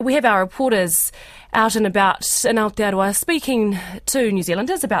we have our reporters out and about in Aotearoa speaking to New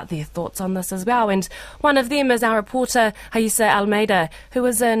Zealanders about their thoughts on this as well. And one of them is our reporter, Haisa Almeida, who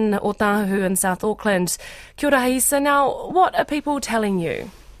is in Otahu in South Auckland. Kia ora, Haisa. Now, what are people telling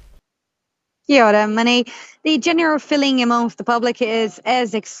you? Kia ora, Mani. The general feeling amongst the public is,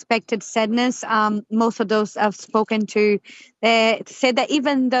 as expected, sadness. Most of those I've spoken to said that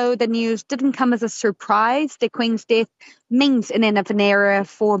even though the news didn't come as a surprise, the Queen's death means an end of an era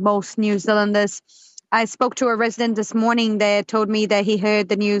for most New Zealanders. I spoke to a resident this morning that told me that he heard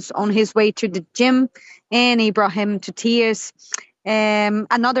the news on his way to the gym and he brought him to tears.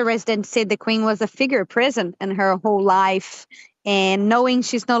 Another resident said the Queen was a figure present in her whole life, and knowing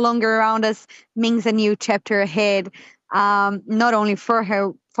she's no longer around us means a new chapter ahead, not only for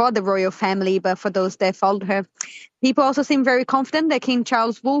her, for the royal family, but for those that followed her. People also seem very confident that King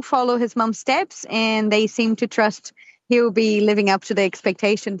Charles will follow his mum's steps, and they seem to trust he'll be living up to the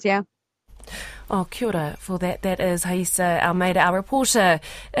expectations, yeah. Oh, kia ora for that. That is Haisa Almeida, our reporter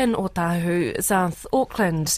in Otahu, South Auckland.